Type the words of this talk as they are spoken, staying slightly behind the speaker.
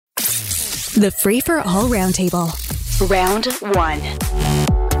The Free for All Roundtable. Round 1.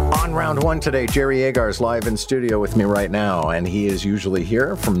 On round 1 today, Jerry Agar is live in studio with me right now, and he is usually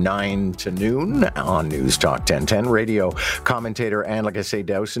here from 9 to noon on News Talk 1010. Radio commentator and Lagace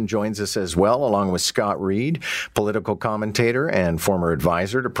Dowson joins us as well, along with Scott Reid, political commentator and former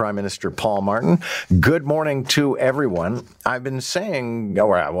advisor to Prime Minister Paul Martin. Good morning to everyone. I've been saying,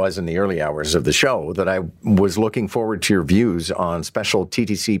 or I was in the early hours of the show, that I was looking forward to your views on special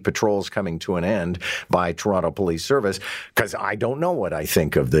TTC patrols coming to an end by Toronto Police Service, because I don't know what I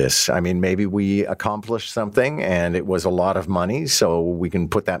think of this. I mean, maybe we accomplished something and it was a lot of money, so we can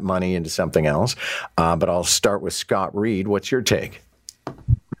put that money into something else. But I'll start with Scott Reid. What's your take?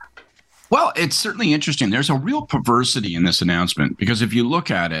 Well, it's certainly interesting. There's a real perversity in this announcement, because if you look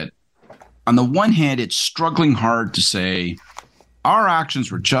at it, on the one hand, it's struggling hard to say our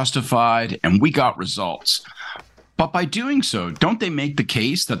actions were justified and we got results. But by doing so, don't they make the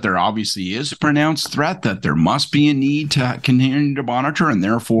case that there obviously is a pronounced threat, that there must be a need to continue to monitor, and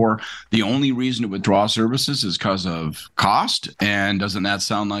therefore the only reason to withdraw services is because of cost? And doesn't that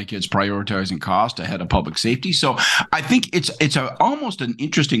sound like it's prioritizing cost ahead of public safety? So I think it's almost an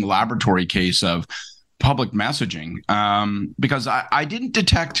interesting laboratory case of public messaging, because I didn't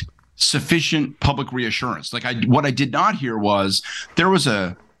detect sufficient public reassurance. What I did not hear was there was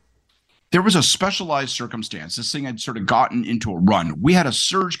a specialized circumstance. This thing had sort of gotten into a run. We had a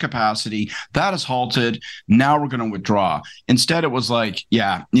surge capacity that has halted. Now we're going to withdraw. Instead, it was like,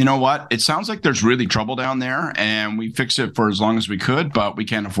 yeah, you know what? It sounds like there's really trouble down there, and we fixed it for as long as we could, but we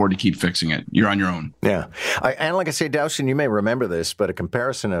can't afford to keep fixing it. You're on your own. Yeah. And like I say, Dowson, you may remember this, but a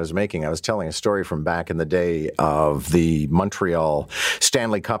comparison I was making, I was telling a story from back in the day of the Montreal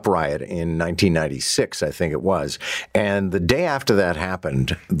Stanley Cup riot in 1996, I think it was. And the day after that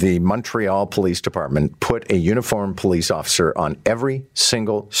happened, the Montreal Police Department put a uniformed police officer on every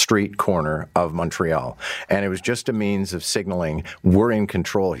single street corner of Montreal. And it was just a means of signaling we're in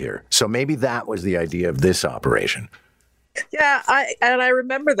control here. So maybe that was the idea of this operation. Yeah, I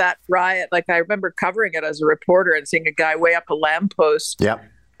remember that riot. Like, I remember covering it as a reporter and seeing a guy way up a lamppost. Yep.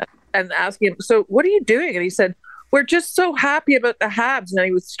 And asking him, so what are you doing? And he said, we're just so happy about the Habs. And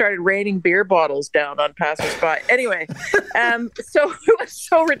he started raining beer bottles down on passersby. Anyway, so it was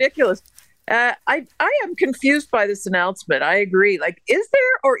so ridiculous. I am confused by this announcement. I agree. Like, is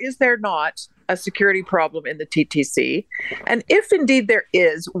there or is there not a security problem in the TTC? And if indeed there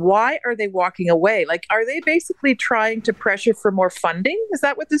is, why are they walking away? Like, are they basically trying to pressure for more funding? Is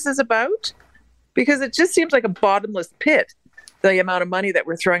that what this is about? Because it just seems like a bottomless pit, the amount of money that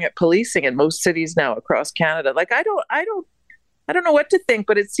we're throwing at policing in most cities now across Canada. Like, I don't know what to think,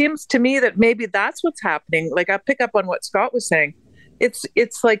 but it seems to me that maybe that's what's happening. Like, I'll pick up on what Scott was saying.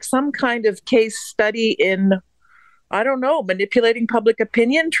 It's like some kind of case study in, I don't know, manipulating public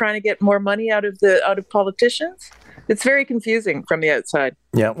opinion, trying to get more money out of politicians. It's very confusing from the outside.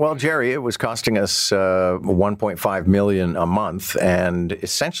 Yeah, well, Jerry, it was costing us $1.5 million a month, and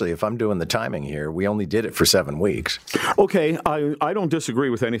essentially, if I'm doing the timing here, we only did it for 7 weeks. Okay, I don't disagree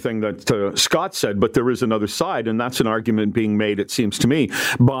with anything that Scott said, but there is another side, and that's an argument being made, it seems to me,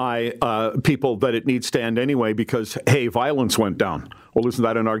 by people that it needs to end anyway because, hey, violence went down. Well, isn't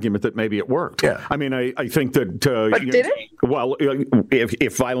that an argument that maybe it worked? Yeah. I mean, I think that... but did it? Well,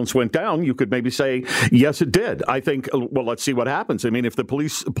 if violence went down, you could maybe say, yes, it did. I think, well, let's see what happens. I mean, if the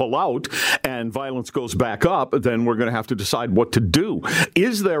police pull out and violence goes back up, then we're going to have to decide what to do.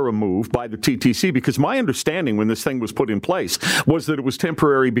 Is there a move by the TTC? Because my understanding when this thing was put in place was that it was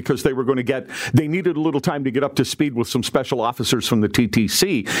temporary because they needed a little time to get up to speed with some special officers from the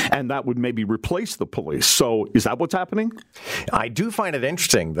TTC, and that would maybe replace the police. So is that what's happening? I do find it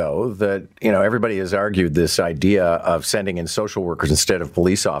interesting, though, that, everybody has argued this idea of sending in social workers instead of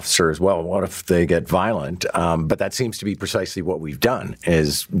police officers. Well, what if they get violent? But that seems to be precisely what we've done,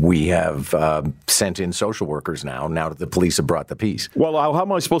 is we have sent in social workers now that the police have brought the peace. Well, how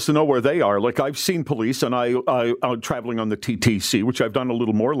am I supposed to know where they are? Like, I've seen police, and I'm traveling on the TTC, which I've done a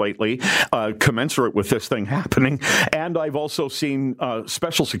little more lately, commensurate with this thing happening. And I've also seen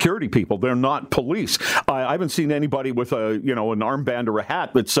special security people. They're not police. I haven't seen anybody with an armband or a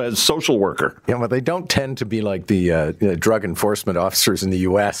hat that says social worker. Yeah, well, they don't tend to be like the drug enforcement officers in the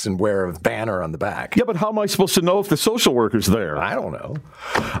U.S. and wear a banner on the back. Yeah, but how am I supposed to know if the social worker's there? I don't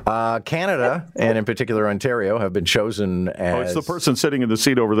know. Canada, and in particular Ontario, have been chosen as... Oh, it's the person sitting in the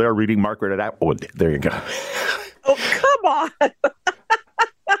seat over there reading Margaret Atwood. There you go. Oh, come on.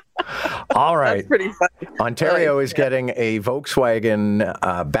 All right. That's pretty funny. Ontario is getting a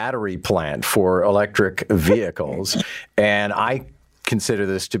Volkswagen battery plant for electric vehicles, and I consider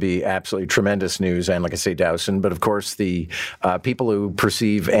this to be absolutely tremendous news, and like I say, Dowson. But of course, the people who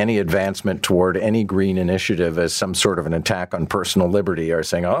perceive any advancement toward any green initiative as some sort of an attack on personal liberty are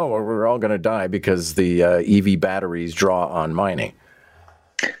saying, oh, well, we're all going to die because the EV batteries draw on mining.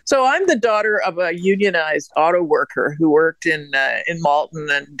 So I'm the daughter of a unionized auto worker who worked in Malton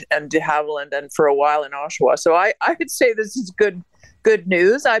and de Havilland and for a while in Oshawa. So I could say this is good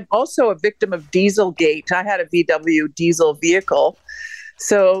news. I'm also a victim of Dieselgate. I had a VW diesel vehicle.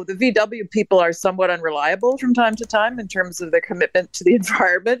 So the VW people are somewhat unreliable from time to time in terms of their commitment to the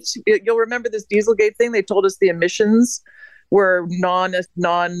environment. You'll remember this Dieselgate thing. They told us the emissions were not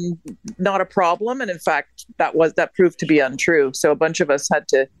a problem, and in fact that proved to be untrue. So a bunch of us had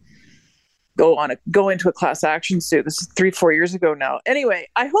to go into a class action suit. This is 3-4 years ago now. Anyway,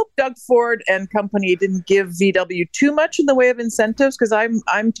 I hope Doug Ford and company didn't give VW too much in the way of incentives, because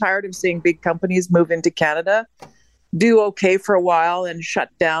I'm tired of seeing big companies move into Canada, do okay for a while and shut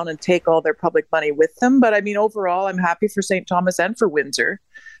down and take all their public money with them. But I mean, overall, I'm happy for St. Thomas and for Windsor,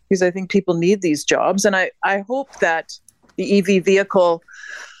 because I think people need these jobs, and I hope that the EV vehicle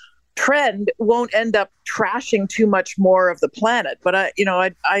trend won't end up trashing too much more of the planet. But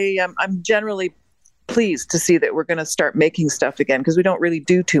I'm generally pleased to see that we're going to start making stuff again, because we don't really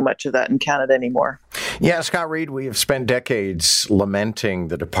do too much of that in Canada anymore. Yeah, Scott Reid, we have spent decades lamenting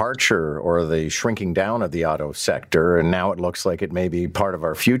the departure or the shrinking down of the auto sector, and now it looks like it may be part of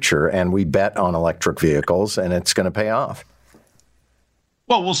our future, and we bet on electric vehicles, and it's going to pay off.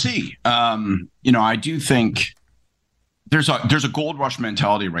 Well, we'll see. I do think there's a gold rush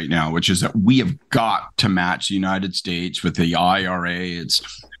mentality right now, which is that we have got to match the United States with the IRA. It's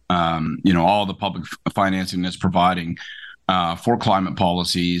all the public financing that's providing for climate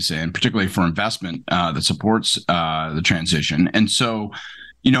policies, and particularly for investment that supports the transition. And so,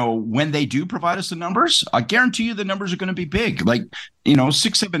 when they do provide us the numbers, I guarantee you the numbers are going to be big. Like,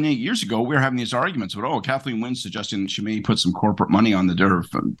 6, 7, 8 years ago, we were having these arguments about, Kathleen Wynne's suggesting that she may put some corporate money or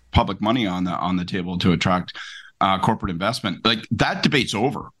public money on the table to attract corporate investment. Like, that debate's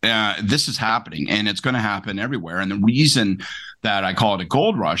over. This is happening, and it's going to happen everywhere. And the reason that I call it a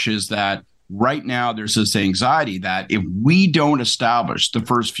gold rush is that right now there's this anxiety that if we don't establish the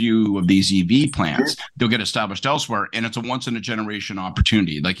first few of these EV plants, they'll get established elsewhere, and it's a once-in-a-generation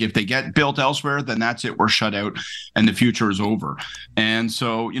opportunity. Like, if they get built elsewhere, then that's it. We're shut out, and the future is over. And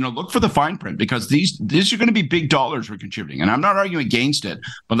so, look for the fine print, because these are going to be big dollars we're contributing. And I'm not arguing against it,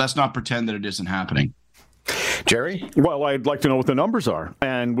 but let's not pretend that it isn't happening. Jerry? Well, I'd like to know what the numbers are.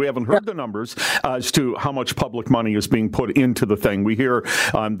 And we haven't heard the numbers as to how much public money is being put into the thing. We hear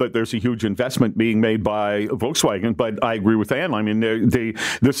that there's a huge investment being made by Volkswagen, but I agree with Ann. I mean,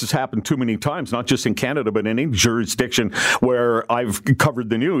 this has happened too many times, not just in Canada, but in any jurisdiction where I've covered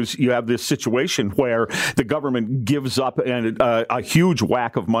the news. You have this situation where the government gives up a huge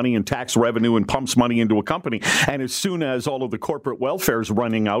whack of money and tax revenue and pumps money into a company. And as soon as all of the corporate welfare is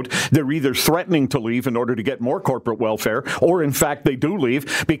running out, they're either threatening to leave in order to get more corporate welfare, or in fact they do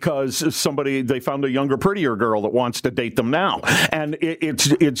leave because they found a younger, prettier girl that wants to date them now. And it's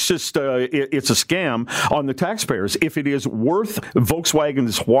just it's a scam on the taxpayers. If it is worth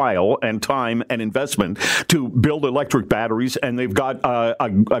Volkswagen's while and time and investment to build electric batteries, and they've got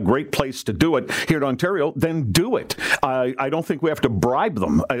a great place to do it here in Ontario, then do it. I don't think we have to bribe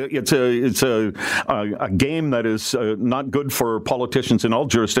them. It's a game that is not good for politicians in all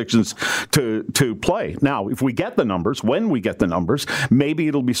jurisdictions to play. Now, if we get the numbers, when we get the numbers, maybe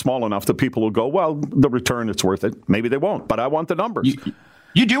it'll be small enough that people will go, well, the return, it's worth it. Maybe they won't, but I want the numbers.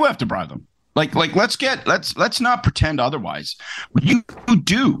 You do have to bribe them. Like let's not pretend otherwise. You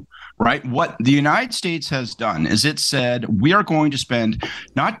do. Right? What the United States has done is it said we are going to spend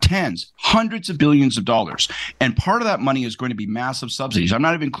not tens, hundreds of billions of dollars. And part of that money is going to be massive subsidies. I'm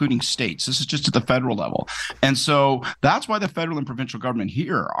not even including states. This is just at the federal level. And so that's why the federal and provincial government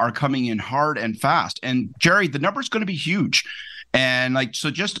here are coming in hard and fast. And Jerry, the number is going to be huge. And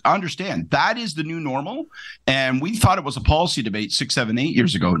so just understand that is the new normal. And we thought it was a policy debate 6, 7, 8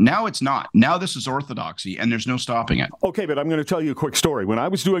 years ago. Now it's not. Now this is orthodoxy, and there's no stopping it. Okay, but I'm going to tell you a quick story. When I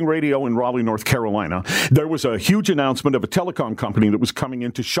was doing radio in Raleigh, North Carolina, there was a huge announcement of a telecom company that was coming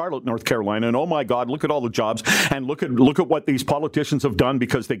into Charlotte, North Carolina. And oh my God, look at all the jobs, and look at what these politicians have done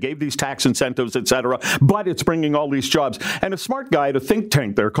because they gave these tax incentives, et cetera. But it's bringing all these jobs. And a smart guy at a think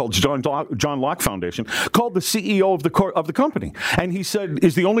tank there called John Locke Foundation called the CEO of the company. And he said,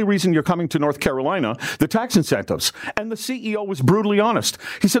 is the only reason you're coming to North Carolina the tax incentives? And the CEO was brutally honest.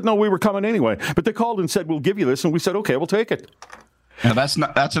 He said, no, we were coming anyway. But they called and said, we'll give you this. And we said, okay, we'll take it. Now, that's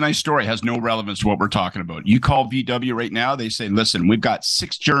a nice story. It has no relevance to what we're talking about. You call VW right now, they say, listen, we've got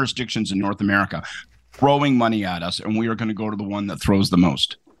 6 jurisdictions in North America. throwing money at us, and we are going to go to the one that throws the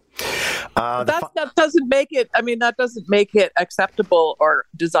most. That doesn't make it. I mean, that doesn't make it acceptable or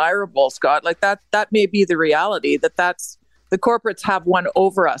desirable, Scott. Like that may be the reality. That's the corporates have one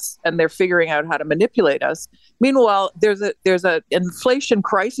over us, and they're figuring out how to manipulate us. Meanwhile, there's a inflation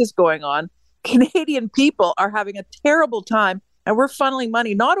crisis going on. Canadian people are having a terrible time, and we're funneling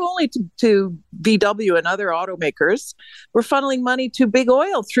money not only to VW and other automakers, we're funneling money to big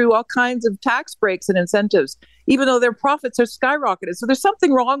oil through all kinds of tax breaks and incentives, even though their profits are skyrocketed. So there's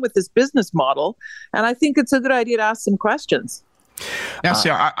something wrong with this business model, and I think it's a good idea to ask some questions. Yeah,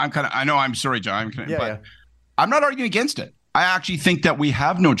 see, I know I'm sorry, John, but I'm not arguing against it. I actually think that we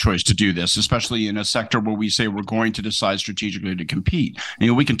have no choice to do this, especially in a sector where we say we're going to decide strategically to compete.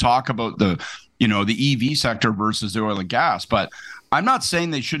 We can talk about the EV sector versus the oil and gas, but I'm not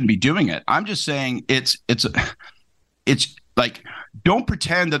saying they shouldn't be doing it. I'm just saying it's like, don't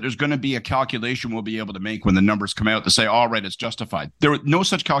pretend that there's going to be a calculation we'll be able to make when the numbers come out to say, all right, it's justified. No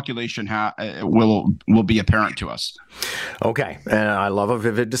such calculation will be apparent to us. Okay. And I love a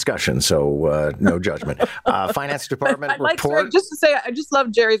vivid discussion, so no judgment. Finance Department report. Just to say, I just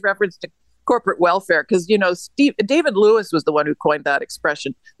love Jerry's reference to corporate welfare, because David Lewis was the one who coined that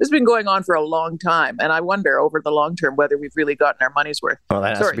expression. This has been going on for a long time, and I wonder over the long term whether we've really gotten our money's worth. Well,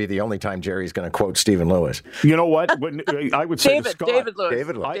 that has to be the only time Jerry's going to quote Stephen Lewis. You know what? I would say to Scott,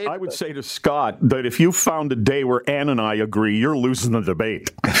 David Lewis. I would say to Scott that if you found a day where Ann and I agree, you're losing the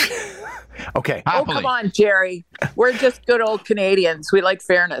debate. Okay. Happily. Oh, come on, Jerry. We're just good old Canadians. We like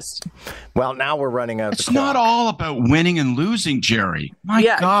fairness. Well, now we're running out. It's not all about winning and losing, Jerry. My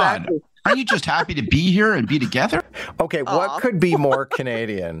God. Exactly. Aren't you just happy to be here and be together? Okay, what could be more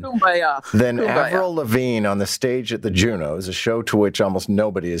Canadian than Avril Lavigne on the stage at the Junos, a show to which almost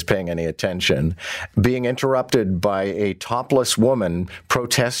nobody is paying any attention, being interrupted by a topless woman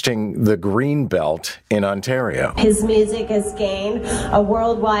protesting the green belt in Ontario? His music has gained a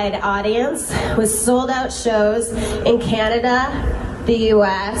worldwide audience with sold-out shows in Canada, the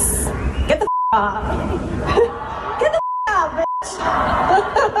U.S. Get the off. Get the off,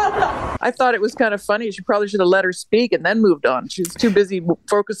 bitch. I thought it was kind of funny. She probably should have let her speak and then moved on. She was too busy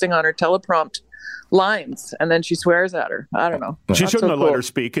focusing on her teleprompt lines, and then she swears at her. I don't know. She shouldn't have let her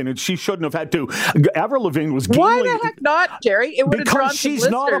speak, and she shouldn't have had to. Avril Lavigne was Why the heck not, Jerry? It would have drawn because she's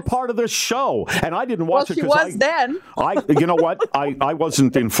not a part of the show, and I didn't watch it. Well, she was then. You know what? I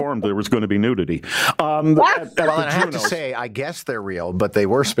wasn't informed there was going to be nudity. Well, I have to say, I guess they're real, but they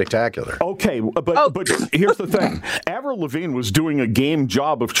were spectacular. Okay, but here's the thing: Avril Lavigne was doing a game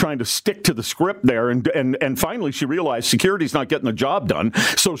job of trying to stick to the script there, and finally she realized security's not getting the job done,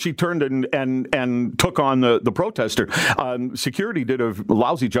 so she turned and took on the protester. Security did a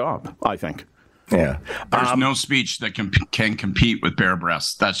lousy job, I think. Yeah. There's no speech that can compete with bare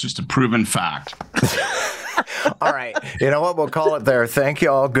breasts. That's just a proven fact. All right. You know what? We'll call it there. Thank you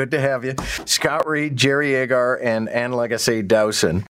all. Good to have you. Scott Reid, Jerry Agar, and Lagace Dowson.